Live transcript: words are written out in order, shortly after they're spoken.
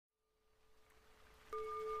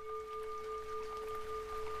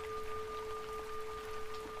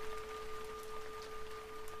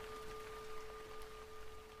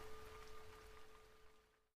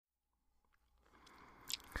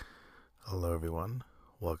Hello everyone,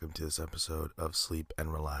 welcome to this episode of Sleep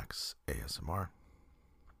and Relax ASMR.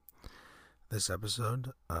 This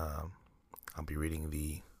episode, I'll be reading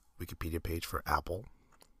the Wikipedia page for Apple.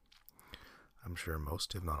 I'm sure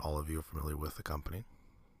most, if not all of you, are familiar with the company.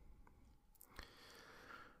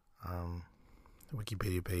 The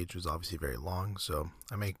Wikipedia page is obviously very long, so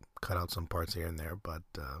I may cut out some parts here and there, but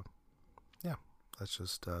let's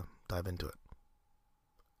just dive into it.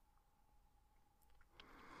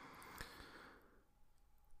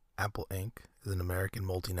 Apple Inc. is an American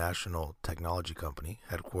multinational technology company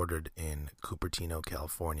headquartered in Cupertino,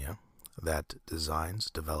 California, that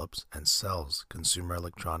designs, develops, and sells consumer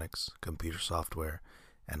electronics, computer software,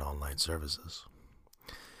 and online services.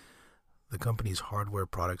 The company's hardware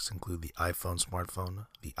products include the iPhone smartphone,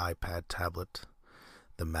 the iPad tablet,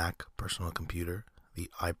 the Mac personal computer,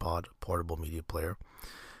 the iPod portable media player,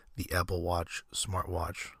 the Apple Watch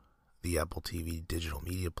smartwatch, the Apple TV digital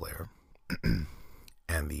media player,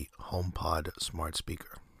 and the HomePod smart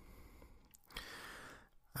speaker.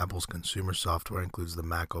 Apple's consumer software includes the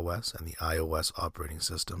Mac OS and the iOS operating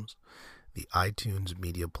systems, the iTunes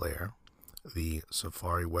media player, the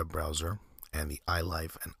Safari web browser, and the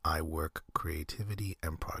iLife and iWork creativity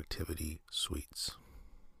and productivity suites.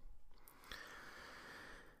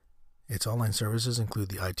 Its online services include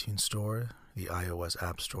the iTunes Store, the iOS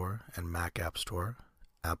App Store and Mac App Store,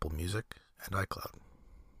 Apple Music, and iCloud.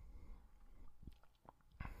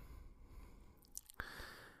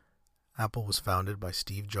 Apple was founded by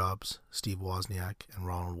Steve Jobs, Steve Wozniak, and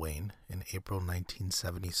Ronald Wayne in April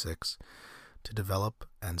 1976 to develop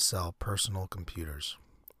and sell personal computers.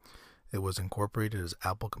 It was incorporated as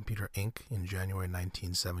Apple Computer Inc. in January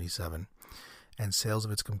 1977, and sales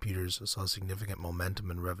of its computers saw significant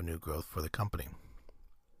momentum and revenue growth for the company.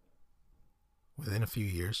 Within a few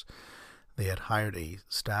years, they had hired a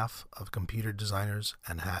staff of computer designers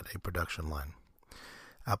and had a production line.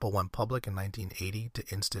 Apple went public in 1980 to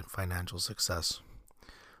instant financial success.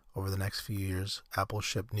 Over the next few years, Apple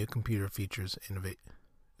shipped new computers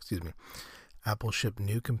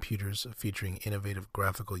featuring innovative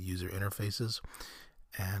graphical user interfaces,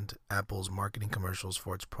 and Apple's marketing commercials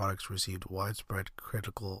for its products received widespread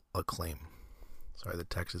critical acclaim. Sorry, the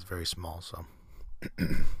text is very small, so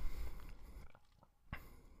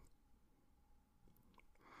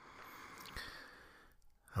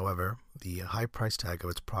However, the high price tag of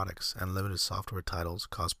its products and limited software titles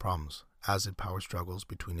caused problems, as did power struggles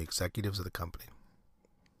between the executives of the company.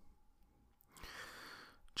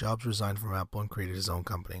 Jobs resigned from Apple and created his own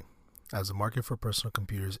company. As the market for personal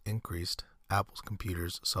computers increased, Apple's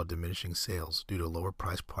computers saw diminishing sales due to lower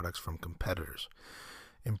priced products from competitors,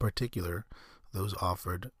 in particular those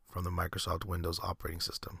offered with the Microsoft Windows operating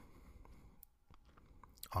system.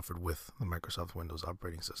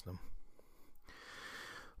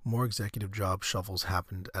 More executive job shuffles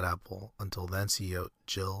happened at Apple until then CEO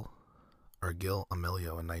Gil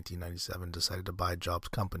Amelio in 1997 decided to buy Jobs'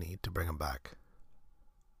 company to bring him back.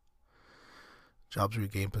 Jobs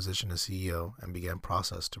regained position as CEO and began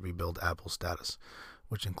process to rebuild Apple's status,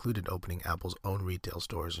 which included opening Apple's own retail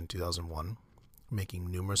stores in 2001, making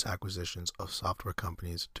numerous acquisitions of software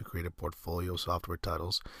companies to create a portfolio of software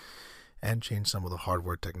titles, and change some of the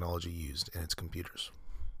hardware technology used in its computers.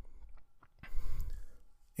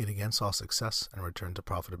 It again saw success and returned to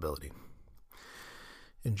profitability.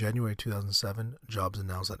 In January 2007, Jobs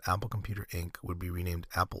announced that Apple Computer Inc. would be renamed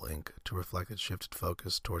Apple Inc. to reflect its shifted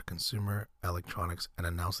focus toward consumer electronics, and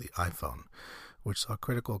announced the iPhone, which saw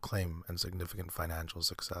critical acclaim and significant financial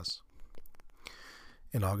success.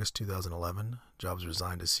 In August 2011, Jobs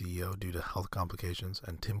resigned as CEO due to health complications,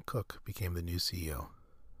 and Tim Cook became the new CEO.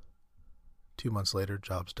 2 months later,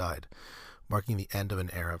 Jobs died, marking the end of an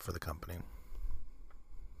era for the company.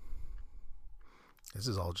 This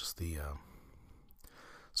is all just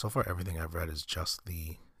so far everything I've read is just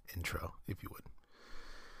the intro, if you would.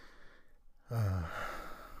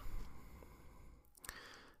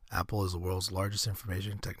 Apple is the world's largest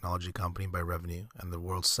information technology company by revenue and the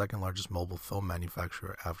world's second largest mobile phone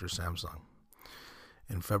manufacturer after Samsung.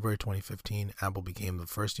 In February 2015, Apple became the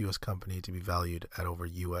first U.S. company to be valued at over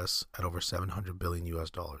 $700 billion US.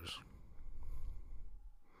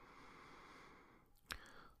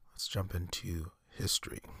 Let's jump into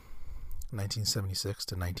history. 1976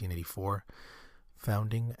 to 1984,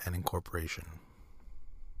 founding and incorporation.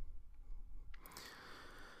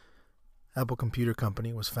 Apple Computer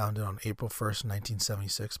Company was founded on April 1st,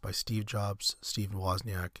 1976 by Steve Jobs, Steve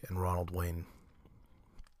Wozniak, and Ronald Wayne.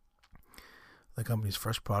 The company's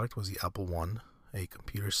first product was the Apple I, a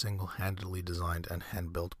computer single-handedly designed and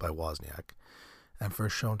hand-built by Wozniak, and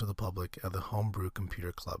first shown to the public at the Homebrew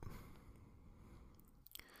Computer Club.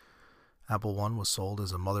 Apple I was sold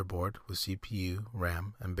as a motherboard with CPU,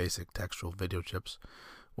 RAM, and basic textual video chips,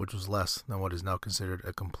 which was less than what is now considered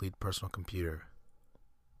a complete personal computer.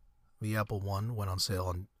 The Apple I went on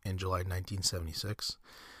sale in July 1976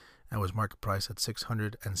 and was market priced at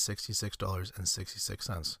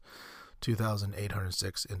 $666.66,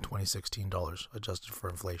 $2,806 in 2016 dollars, adjusted for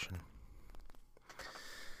inflation.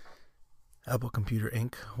 Apple Computer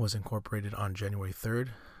Inc. was incorporated on January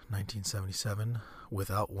 3rd, 1977,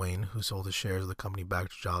 without Wayne, who sold his shares of the company back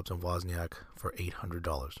to Jobs and Wozniak for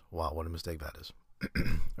 $800. Wow, what a mistake that is.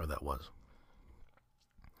 Or that was.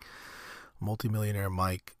 Multimillionaire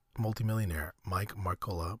Mike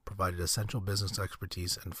Marcola provided essential business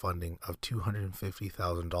expertise and funding of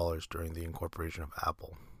 $250,000 during the incorporation of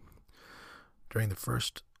Apple. During the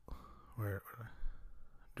first 5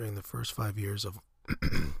 years of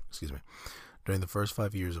During the first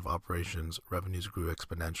 5 years of operations, revenues grew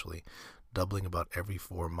exponentially, doubling about every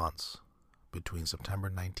 4 months. Between September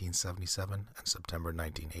 1977 and September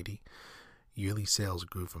 1980, yearly sales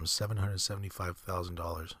grew from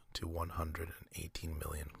 $775,000 to $118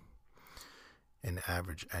 million, an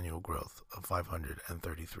average annual growth of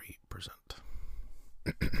 533%.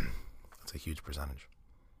 That's a huge percentage.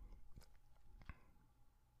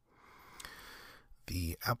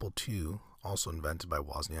 The Apple II, also invented by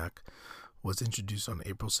Wozniak, was introduced on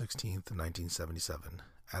April 16, 1977,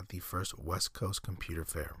 at the first West Coast Computer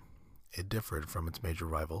Fair. It differed from its major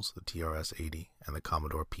rivals, the TRS-80 and the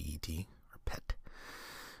Commodore PET,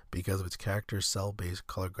 because of its character cell-based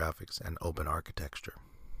color graphics and open architecture.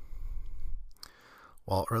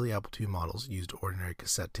 While early Apple II models used ordinary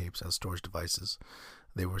cassette tapes as storage devices,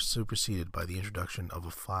 they were superseded by the introduction of a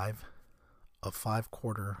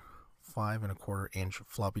 5.25 inch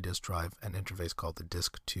floppy disk drive and interface called the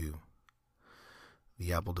Disk 2.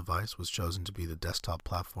 The Apple device was chosen to be the desktop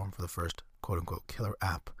platform for the first quote-unquote killer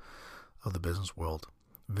app of the business world,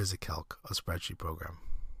 VisiCalc, a spreadsheet program.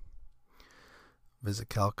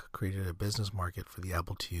 VisiCalc created a business market for the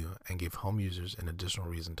Apple II and gave home users an additional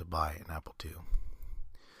reason to buy an Apple II,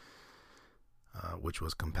 which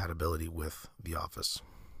was compatibility with the Office.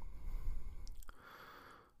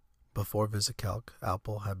 Before VisiCalc,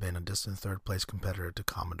 Apple had been a distant third-place competitor to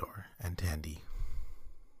Commodore and Tandy.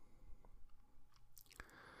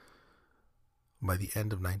 By the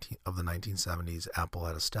end of the 1970s, Apple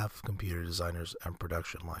had a staff of computer designers and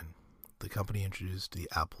production line. The company introduced the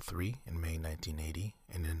Apple III in May 1980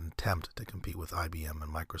 in an attempt to compete with IBM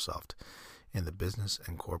and Microsoft in the business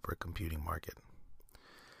and corporate computing market.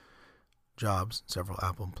 Jobs and several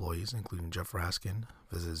Apple employees, including Jeff Raskin,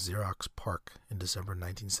 visited Xerox PARC in December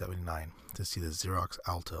 1979 to see the Xerox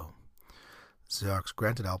Alto. Xerox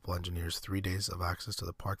granted Apple engineers 3 days of access to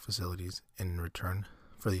the PARC facilities in return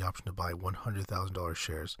for the option to buy $100,000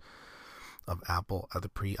 shares of Apple at the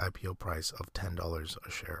pre-IPO price of $10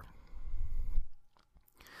 a share.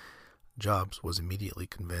 Jobs was immediately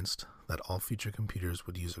convinced that all future computers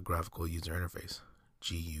would use a graphical user interface,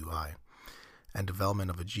 GUI, and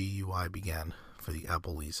development of a GUI began for the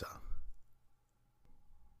Apple Lisa.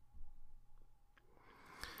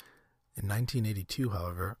 In 1982,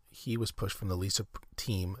 however, he was pushed from the Lisa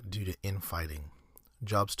team due to infighting.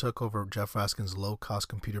 Jobs took over Jeff Raskin's low-cost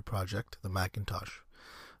computer project, the Macintosh.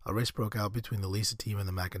 A race broke out between the Lisa team and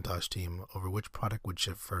the Macintosh team over which product would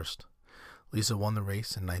ship first. Lisa won the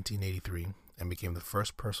race in 1983 and became the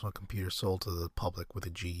first personal computer sold to the public with a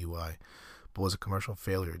GUI, but was a commercial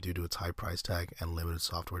failure due to its high price tag and limited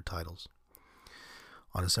software titles.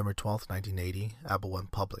 On December 12, 1980, Apple went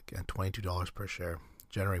public at $22 per share,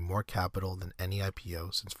 generating more capital than any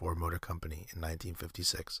IPO since Ford Motor Company in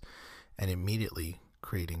 1956, and immediately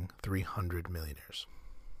creating 300 millionaires.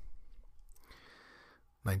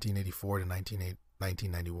 1984 to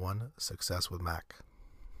 1991, success with Mac.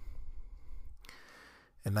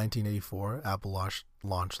 In 1984, Apple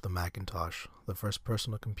launched the Macintosh, the first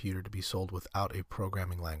personal computer to be sold without a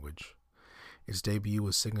programming language. Its debut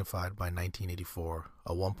was signified by 1984,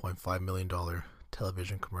 a $1.5 million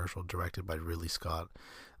television commercial directed by Ridley Scott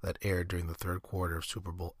that aired during the third quarter of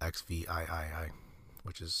Super Bowl XVIII,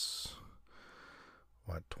 which is,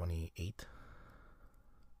 28? I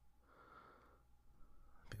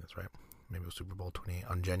think that's right. Maybe it was Super Bowl 28,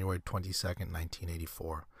 on January 22nd,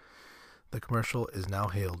 1984. The commercial is now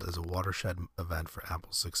hailed as a watershed event for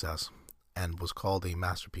Apple's success and was called a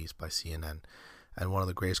masterpiece by CNN and one of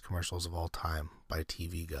the greatest commercials of all time by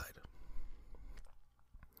TV Guide.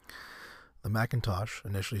 The Macintosh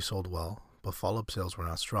initially sold well, but follow-up sales were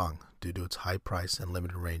not strong due to its high price and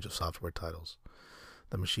limited range of software titles.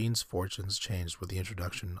 The machine's fortunes changed with the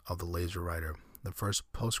introduction of the LaserWriter, the first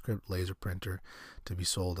PostScript laser printer to be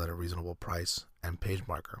sold at a reasonable price, and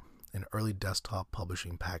PageMarker, an early desktop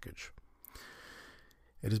publishing package.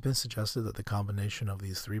 It has been suggested that the combination of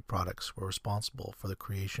these three products were responsible for the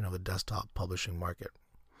creation of the desktop publishing market.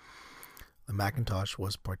 The Macintosh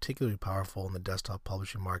was particularly powerful in the desktop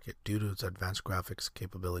publishing market due to its advanced graphics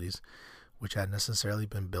capabilities, which had necessarily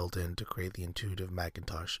been built in to create the intuitive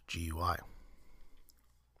Macintosh GUI.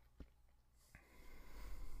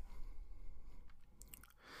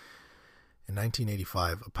 In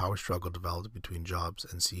 1985, a power struggle developed between Jobs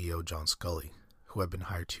and CEO John Sculley, who had been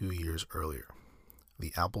hired 2 years earlier.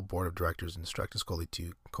 The Apple board of directors instructed Sculley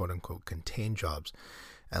to, quote-unquote, contain Jobs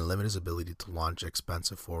and limit his ability to launch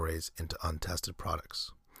expensive forays into untested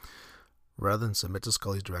products. Rather than submit to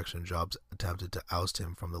Sculley's direction, Jobs attempted to oust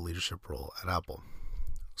him from the leadership role at Apple.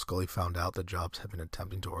 Sculley found out that Jobs had been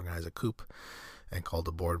attempting to organize a coup and called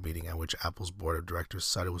a board meeting at which Apple's board of directors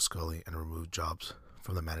sided with Sculley and removed Jobs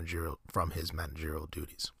from his managerial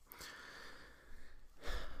duties.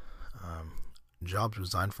 Jobs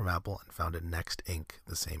resigned from Apple and founded Next Inc.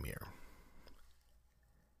 the same year.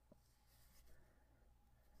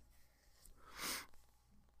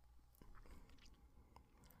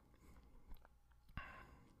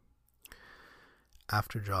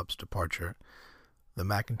 After Jobs' departure, the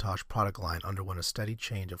Macintosh product line underwent a steady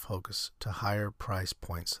change of focus to higher price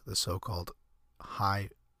points, the so-called high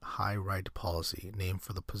right policy, named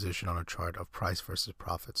for the position on a chart of price versus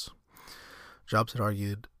profits. Jobs had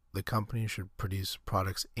argued the company should produce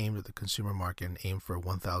products aimed at the consumer market and aim for a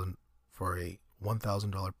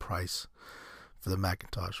 $1,000 price for the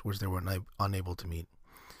Macintosh, which they were unable to meet.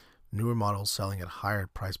 Newer models selling at higher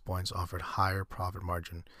price points offered higher profit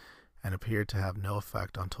margin and appeared to have no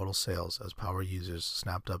effect on total sales as power users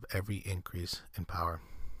snapped up every increase in power.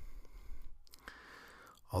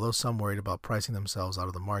 Although some worried about pricing themselves out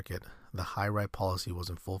of the market, the high right policy was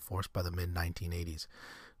in full force by the mid-1980s,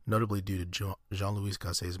 notably due to Jean-Louis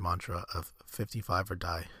Gasset's mantra of 55 or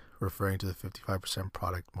die, referring to the 55%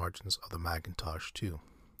 product margins of the Macintosh II.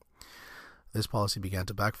 This policy began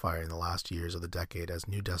to backfire in the last years of the decade as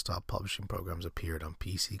new desktop publishing programs appeared on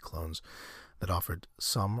PC clones that offered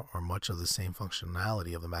some or much of the same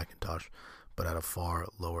functionality of the Macintosh, but at a far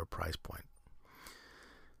lower price point.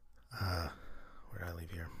 Where did I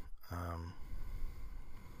leave here?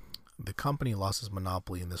 The company lost its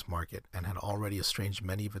monopoly in this market and had already estranged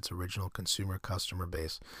many of its original consumer customer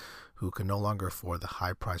base who could no longer afford the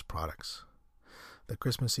high-priced products. The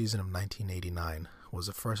Christmas season of 1989 was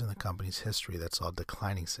the first in the company's history that saw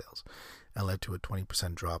declining sales and led to a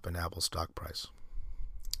 20% drop in Apple's stock price.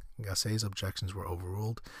 Gasset's objections were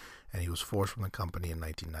overruled, and he was forced from the company in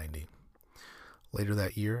 1990. Later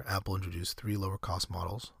that year, Apple introduced three lower-cost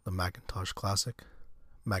models, the Macintosh Classic,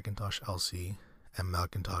 Macintosh LC, and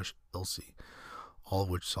Macintosh LC, all of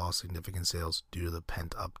which saw significant sales due to the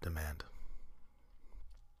pent-up demand.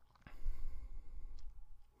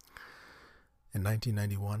 In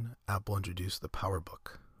 1991, Apple introduced the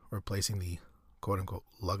PowerBook, replacing the quote-unquote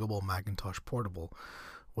luggable Macintosh Portable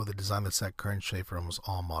with a design that set current shape for almost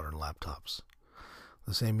all modern laptops.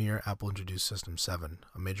 The same year, Apple introduced System 7,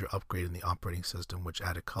 a major upgrade in the operating system which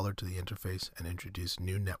added color to the interface and introduced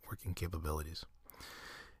new networking capabilities.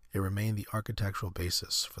 It remained the architectural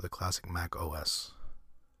basis for the classic Mac OS.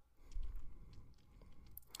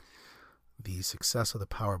 The success of the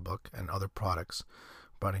PowerBook and other products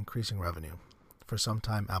brought increasing revenue. For some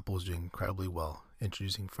time, Apple was doing incredibly well,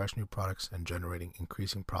 introducing fresh new products and generating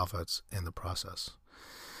increasing profits in the process.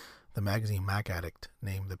 The magazine Mac Addict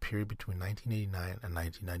named the period between 1989 and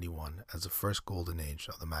 1991 as the first golden age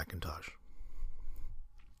of the Macintosh.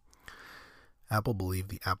 Apple believed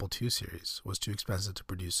the Apple II series was too expensive to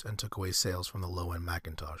produce and took away sales from the low-end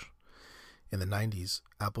Macintosh. In the 90s,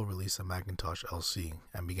 Apple released the Macintosh LC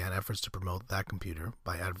and began efforts to promote that computer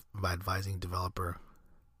by advising developer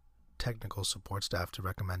technical support staff to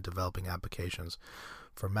recommend developing applications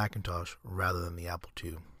for Macintosh rather than the Apple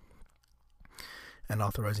II, and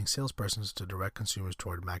authorizing salespersons to direct consumers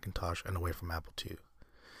toward Macintosh and away from Apple II.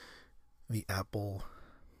 The Apple,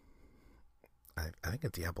 I think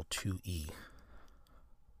it's the Apple IIe,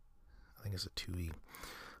 I think it's a 2E,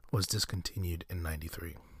 was discontinued in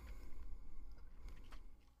 93.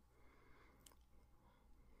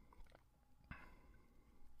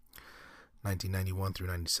 (1991 through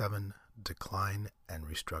 97), decline and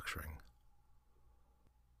restructuring.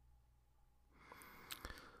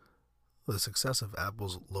 The success of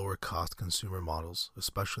Apple's lower-cost consumer models,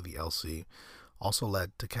 especially the LC, also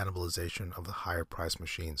led to cannibalization of the higher-priced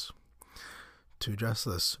machines. To address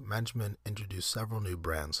this, management introduced several new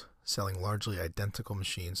brands, selling largely identical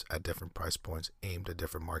machines at different price points aimed at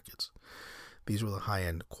different markets. These were the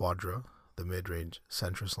high-end Quadra, the mid-range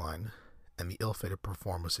Centris line, and the ill-fated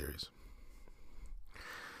Performa series.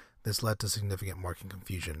 This led to significant market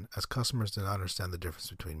confusion, as customers did not understand the difference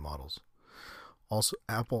between models.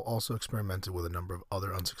 Apple also experimented with a number of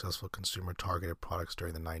other unsuccessful consumer-targeted products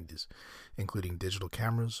during the 90s, including digital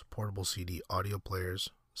cameras, portable CD audio players,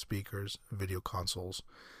 speakers, video consoles,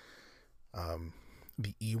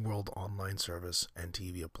 the eWorld online service, and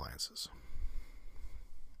TV appliances.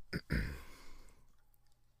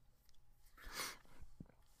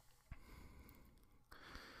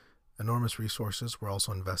 Enormous resources were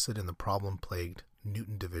also invested in the problem-plagued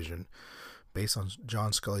Newton division, based on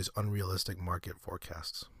John Sculley's unrealistic market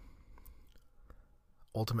forecasts.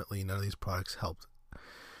 Ultimately, none of these products helped,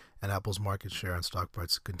 and Apple's market share and stock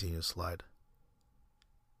price continued to slide.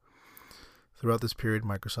 Throughout this period,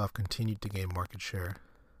 Microsoft continued to gain market share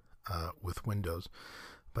with Windows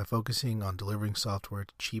by focusing on delivering software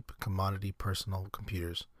to cheap commodity personal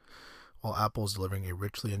computers, while Apple was delivering a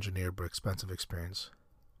richly engineered but expensive experience.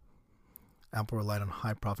 Apple relied on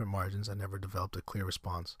high profit margins and never developed a clear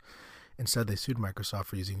response. Instead, they sued Microsoft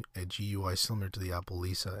for using a GUI similar to the Apple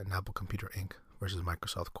Lisa and Apple Computer Inc. versus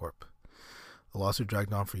Microsoft Corp. The lawsuit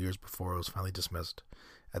dragged on for years before it was finally dismissed.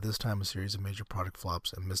 At this time, a series of major product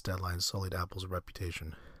flops and missed deadlines sullied Apple's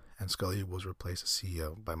reputation, and Sculley was replaced as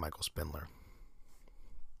CEO by Michael Spindler.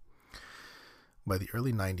 By the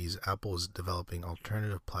early 90s, Apple was developing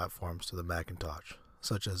alternative platforms to the Macintosh,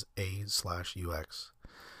 such as A/UX.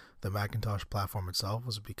 The Macintosh platform itself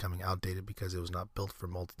was becoming outdated because it was not built for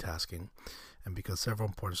multitasking, and because several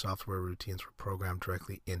important software routines were programmed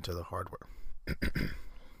directly into the hardware.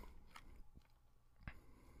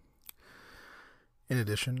 In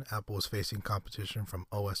addition, Apple was facing competition from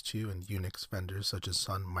OS/2 and Unix vendors such as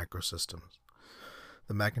Sun Microsystems.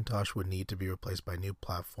 The Macintosh would need to be replaced by a new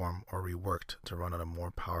platform or reworked to run on a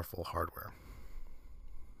more powerful hardware.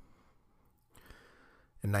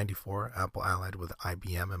 In 1994, Apple allied with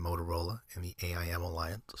IBM and Motorola in the AIM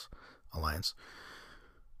alliance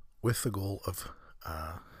with the goal of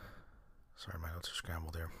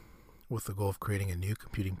with the goal of creating a new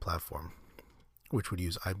computing platform, which would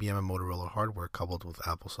use IBM and Motorola hardware coupled with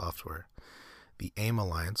Apple software. The AIM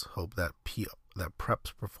alliance hoped that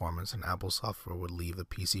Prep's performance and Apple software would leave the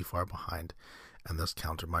PC far behind and thus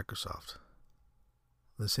counter Microsoft.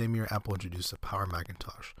 The same year, Apple introduced the Power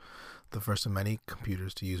Macintosh, the first of many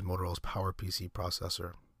computers to use Motorola's Power PC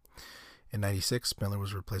processor. In 1996, Spindler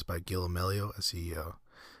was replaced by Gil Amelio as CEO.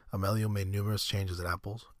 Amelio made numerous changes at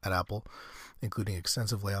Apple, including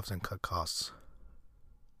extensive layoffs and cut costs.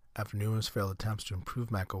 After numerous failed attempts to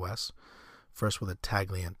improve macOS, first with the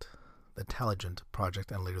Tangent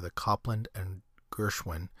project and later the Copland and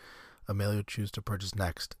Gershwin, Amelio chose to purchase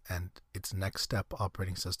Next and its Next Step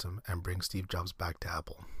operating system and bring Steve Jobs back to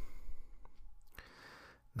Apple.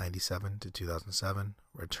 1997 to 2007,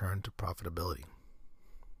 return to profitability.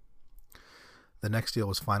 The Next deal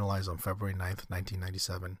was finalized on February 9,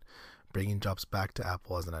 1997, bringing Jobs back to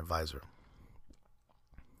Apple as an advisor.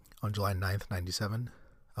 On July 9, 1997,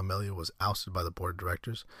 Amelio was ousted by the board of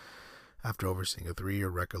directors after overseeing a 3-year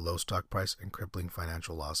record low stock price and crippling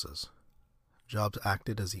financial losses. Jobs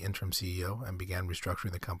acted as the interim CEO and began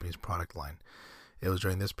restructuring the company's product line. It was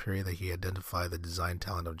during this period that he identified the design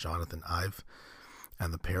talent of Jonathan Ive,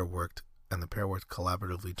 and the pair worked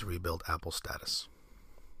collaboratively to rebuild Apple's status.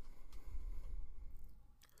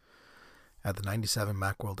 At the 1997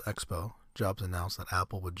 Macworld Expo, Jobs announced that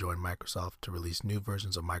Apple would join Microsoft to release new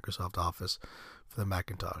versions of Microsoft Office for the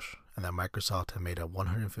Macintosh, and that Microsoft had made a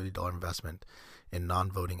 $150 investment in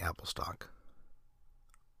non-voting Apple stock.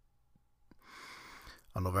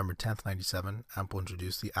 On November 10, 1997, Apple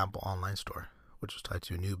introduced the Apple Online Store, which was tied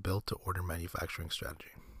to a new built-to-order manufacturing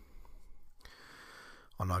strategy.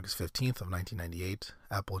 On August 15th of 1998,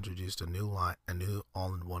 Apple introduced a new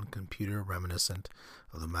all-in-one computer reminiscent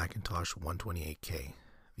of the Macintosh 128K,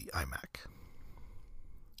 the iMac.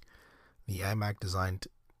 The iMac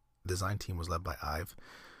design team was led by Ive,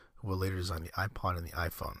 who would later design the iPod and the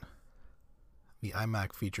iPhone. The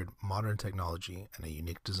iMac featured modern technology and a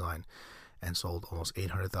unique design and sold almost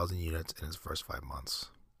 800,000 units in its first 5 months.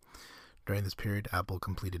 During this period, Apple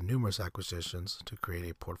completed numerous acquisitions to create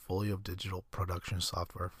a portfolio of digital production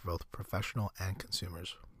software for both professional and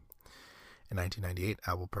consumers. In 1998,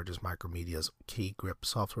 Apple purchased Micromedia's Key-Grip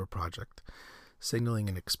software project, signaling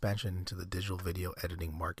an expansion into the digital video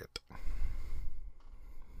editing market.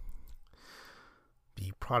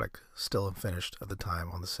 The product, still unfinished at the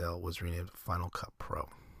time on the sale, was renamed Final Cut Pro.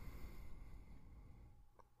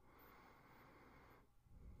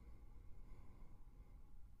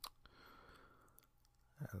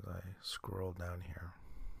 As I scroll down here.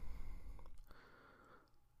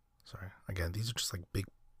 Sorry. Again, these are just like big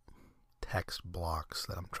text blocks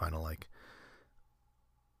that I'm trying to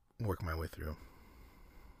work my way through.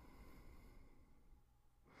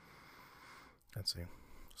 Let's see.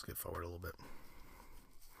 Let's get forward a little bit.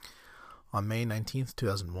 On May 19th,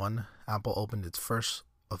 2001, Apple opened its first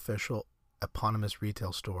official eponymous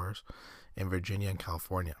retail stores in Virginia and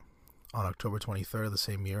California. On October 23rd of the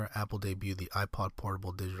same year, Apple debuted the iPod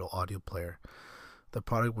portable digital audio player. The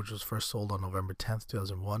product, which was first sold on November 10th,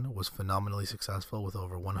 2001, was phenomenally successful with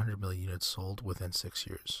over 100 million units sold within 6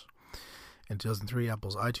 years. In 2003,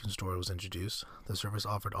 Apple's iTunes Store was introduced. The service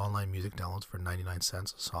offered online music downloads for 99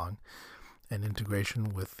 cents a song and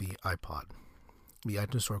integration with the iPod. The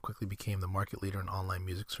iTunes Store quickly became the market leader in online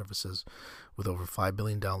music services with over 5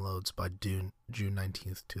 billion downloads by June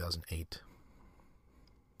 19, 2008.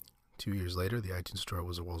 2 years later, the iTunes Store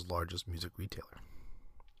was the world's largest music retailer.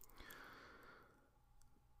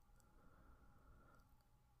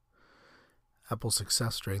 Apple's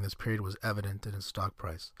success during this period was evident in its stock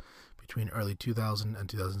price. Between early 2000 and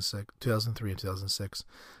 2003 and 2006,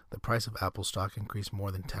 the price of Apple stock increased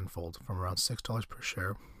more than tenfold, from around $6 per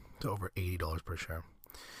share to over $80 per share.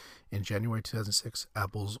 In January 2006,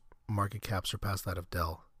 Apple's market cap surpassed that of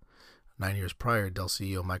Dell. 9 years prior, Dell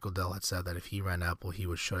CEO Michael Dell had said that if he ran Apple, he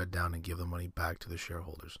would shut it down and give the money back to the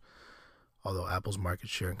shareholders. Although Apple's market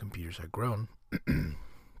share in computers had grown,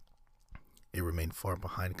 it remained far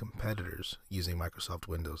behind competitors using Microsoft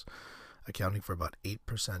Windows, accounting for about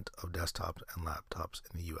 8% of desktops and laptops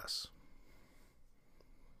in the U.S.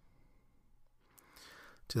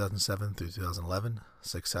 2007 through 2011,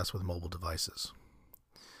 success with mobile devices.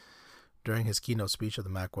 During his keynote speech at the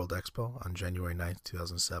Macworld Expo on January 9,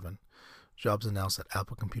 2007, Jobs announced that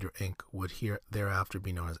Apple Computer Inc. would thereafter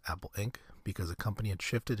be known as Apple Inc. because the company had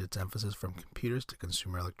shifted its emphasis from computers to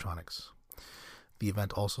consumer electronics. The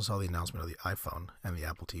event also saw the announcement of the iPhone and the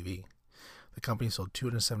Apple TV. The company sold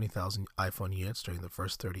 270,000 iPhone units during the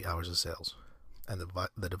first 30 hours of sales, and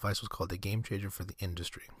the device was called the game changer for the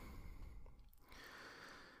industry.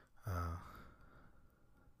 Where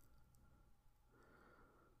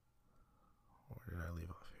did I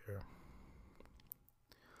leave off here?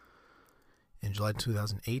 In July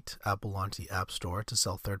 2008, Apple launched the App Store to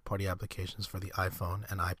sell third-party applications for the iPhone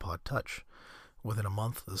and iPod Touch. Within a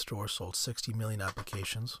month, the store sold 60 million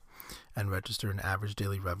applications and registered an average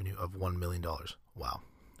daily revenue of $1 million. Wow.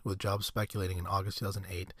 With Jobs speculating in August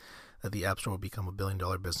 2008 that the App Store would become a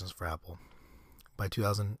billion-dollar business for Apple. By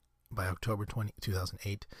October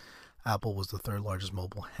 2008, Apple was the third largest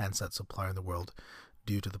mobile handset supplier in the world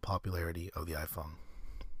due to the popularity of the iPhone.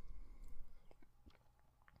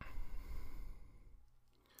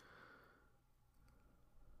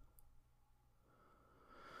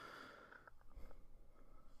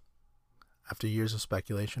 After years of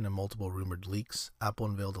speculation and multiple rumored leaks, Apple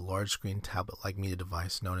unveiled a large-screen tablet-like media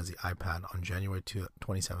device known as the iPad on January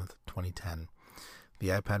 27, 2010. The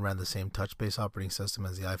iPad ran the same touch-based operating system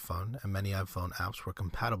as the iPhone, and many iPhone apps were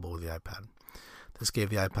compatible with the iPad. This gave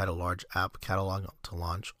the iPad a large app catalog to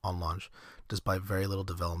launch, despite very little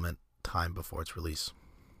development time before its release.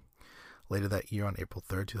 Later that year, on April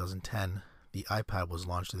 3, 2010, the iPad was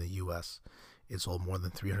launched in the U.S. It sold more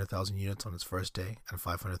than 300,000 units on its first day and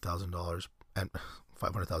 500,000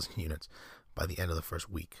 units by the end of the first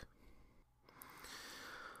week.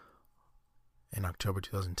 In October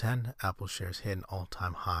 2010, Apple shares hit an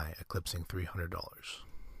all-time high, eclipsing $300.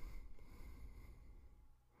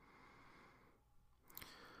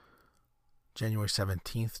 January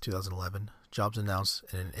 17, 2011, Jobs announced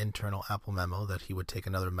in an internal Apple memo that he would take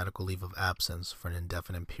another medical leave of absence for an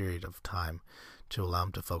indefinite period of time to allow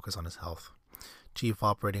him to focus on his health. Chief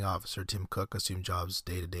Operating Officer Tim Cook assumed Jobs'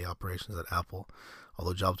 day-to-day operations at Apple,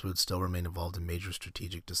 although Jobs would still remain involved in major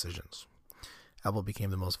strategic decisions. Apple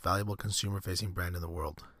became the most valuable consumer-facing brand in the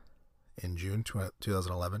world. In June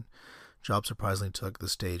 2011, Jobs surprisingly took the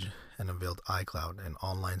stage and unveiled iCloud, an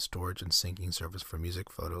online storage and syncing service for music,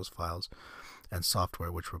 photos, files, and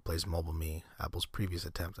software which replaced MobileMe, Apple's previous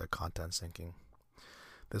attempt at content syncing.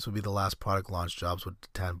 This would be the last product launch Jobs would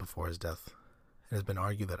attend before his death. It has been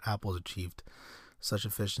argued that Apple has achieved such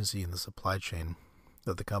efficiency in the supply chain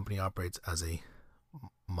that the company operates as a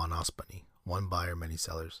monopoly, one buyer, many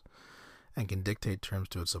sellers, and can dictate terms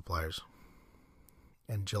to its suppliers.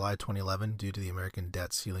 In July 2011, due to the American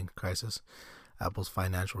debt ceiling crisis, Apple's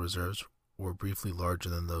financial reserves were briefly larger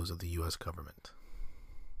than those of the U.S. government.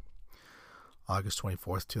 August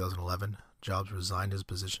 24, 2011, Jobs resigned his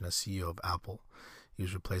position as CEO of Apple. He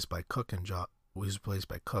was replaced by Cook, and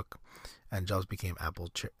Jobs became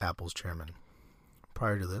Apple's chairman.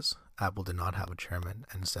 Prior to this, Apple did not have a chairman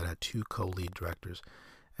and instead had two co-lead directors,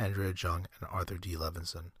 Andrea Jung and Arthur D.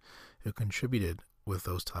 Levinson, who contributed with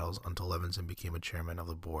those titles until Levinson became a chairman of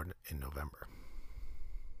the board in November.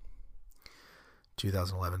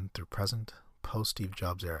 2011 through present, post-Steve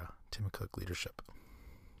Jobs era, Tim Cook leadership.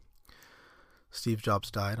 Steve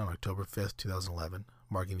Jobs died on October 5th, 2011,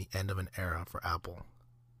 marking the end of an era for Apple.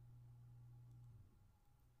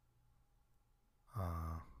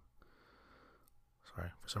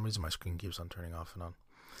 For some reason my screen keeps on turning off and on.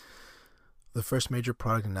 The first major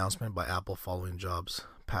product announcement by Apple following Jobs'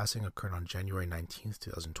 passing occurred on January 19th,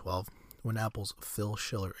 2012, when Apple's Phil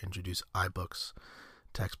Schiller introduced iBooks,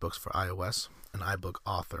 textbooks for iOS, and iBook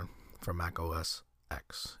Author for Mac OS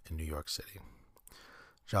X in New York City.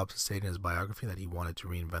 Jobs stated in his biography that he wanted to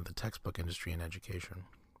reinvent the textbook industry in education.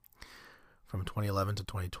 From 2011 to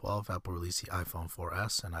 2012, Apple released the iPhone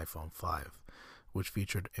 4S and iPhone 5, which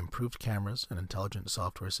featured improved cameras, an intelligent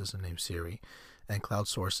software system named Siri, and cloud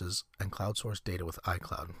source data with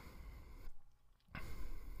iCloud.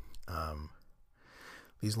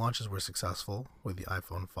 These launches were successful, with the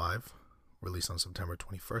iPhone 5, released on September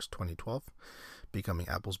 21st, 2012, becoming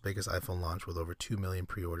Apple's biggest iPhone launch with over 2 million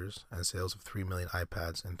pre-orders and sales of 3 million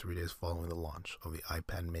iPads in 3 days following the launch of the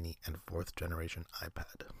iPad mini and 4th generation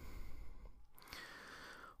iPad.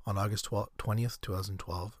 On August 20th,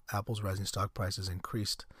 2012, Apple's rising stock prices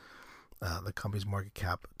increased the company's market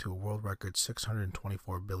cap to a world record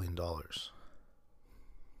 $624 billion.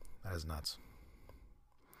 That is nuts.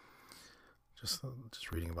 Just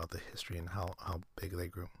reading about the history and how big they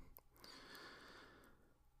grew.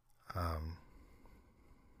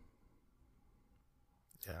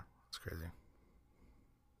 Yeah, it's crazy.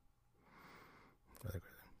 Really crazy.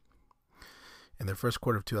 In their first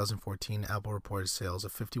quarter of 2014, Apple reported sales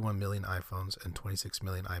of 51 million iPhones and 26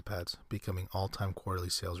 million iPads, becoming all-time quarterly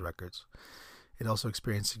sales records. It also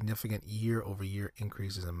experienced significant year-over-year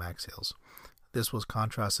increases in Mac sales. This was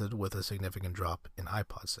contrasted with a significant drop in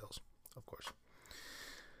iPod sales, of course.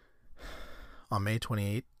 On May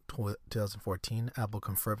 28, 2014, Apple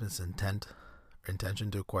confirmed its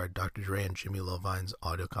intention to acquire Dr. Dre and Jimmy Iovine's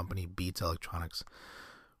audio company Beats Electronics,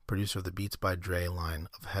 producer of the Beats by Dre line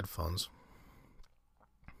of headphones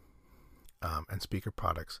and speaker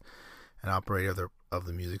products, and operator of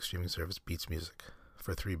the music streaming service Beats Music,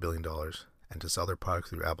 for $3 billion, and to sell their products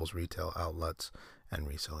through Apple's retail outlets and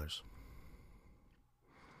resellers.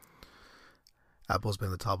 Apple has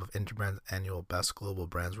been at the top of Interbrand's annual Best Global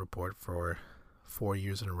Brands report for 4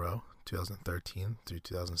 years in a row, 2013 through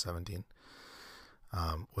 2017,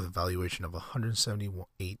 with a valuation of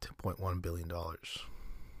 $178.1 billion.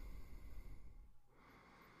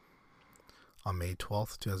 On May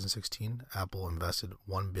 12, 2016, Apple invested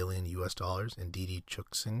 $1 billion in Didi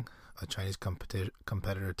Chuxing, a Chinese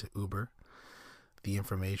competitor to Uber. The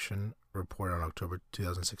Information reported on October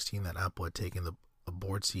 2016 that Apple had taken a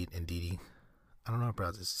board seat in Didi. I don't know how to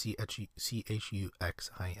pronounce it.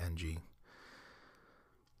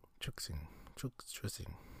 Chuxing.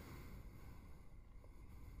 Chuxing.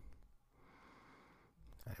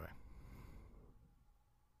 Anyway.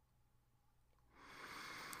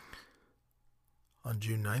 On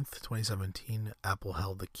June 9th, 2017, Apple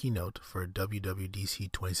held the keynote for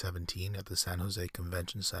WWDC 2017 at the San Jose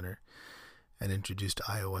Convention Center and introduced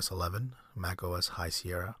iOS 11, macOS High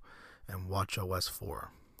Sierra, and watchOS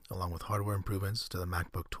 4, along with hardware improvements to the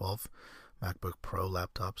MacBook 12, MacBook Pro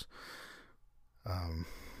laptops, and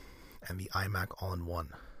the iMac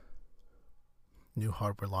All-in-One. New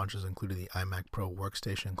hardware launches included the iMac Pro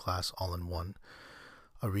Workstation Class All-in-One,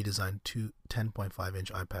 a redesigned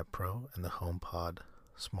 10.5-inch iPad Pro, and the HomePod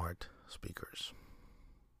smart speakers.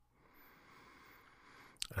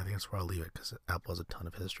 And I think that's where I'll leave it, because Apple has a ton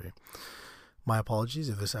of history. My apologies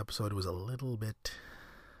if this episode was a little bit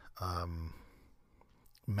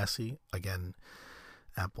messy. Again,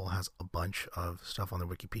 Apple has a bunch of stuff on their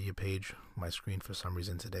Wikipedia page. My screen, for some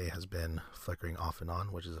reason today, has been flickering off and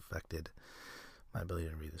on, which has affected my ability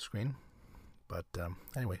to read the screen. But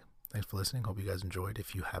anyway, thanks for listening. Hope you guys enjoyed.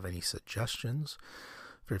 If you have any suggestions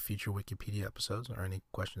for future Wikipedia episodes or any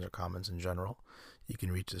questions or comments in general, you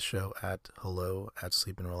can reach the show at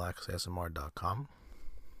hello@sleepandrelaxasmr.com.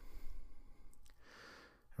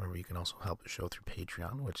 Remember, you can also help the show through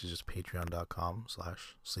Patreon, which is just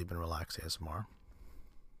patreon.com/sleepandrelaxasmr.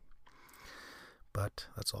 But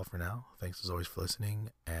that's all for now. Thanks as always for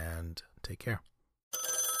listening, and take care.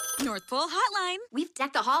 North Pole Hotline. We've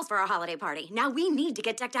decked the halls for our holiday party. Now we need to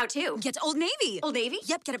get decked out too. Get to Old Navy. Old Navy?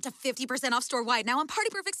 Yep, get up to 50% off store-wide now on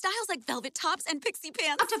party-perfect styles like velvet tops and pixie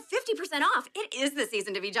pants. Up to 50% off. It is the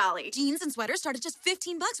season to be jolly. Jeans and sweaters start at just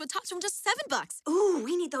 $15 with tops from just $7. Ooh,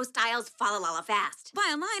 we need those styles fa-la-la-la fast. Buy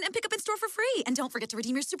online and pick up in store for free. And don't forget to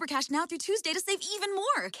redeem your Super Cash now through Tuesday to save even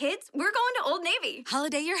more. Kids, we're going to Old Navy.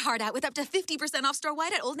 Holiday your heart out with up to 50% off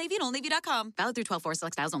store-wide at Old Navy and OldNavy.com. Valid through 12/4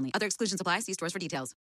 select styles only. Other exclusions apply. See stores for details.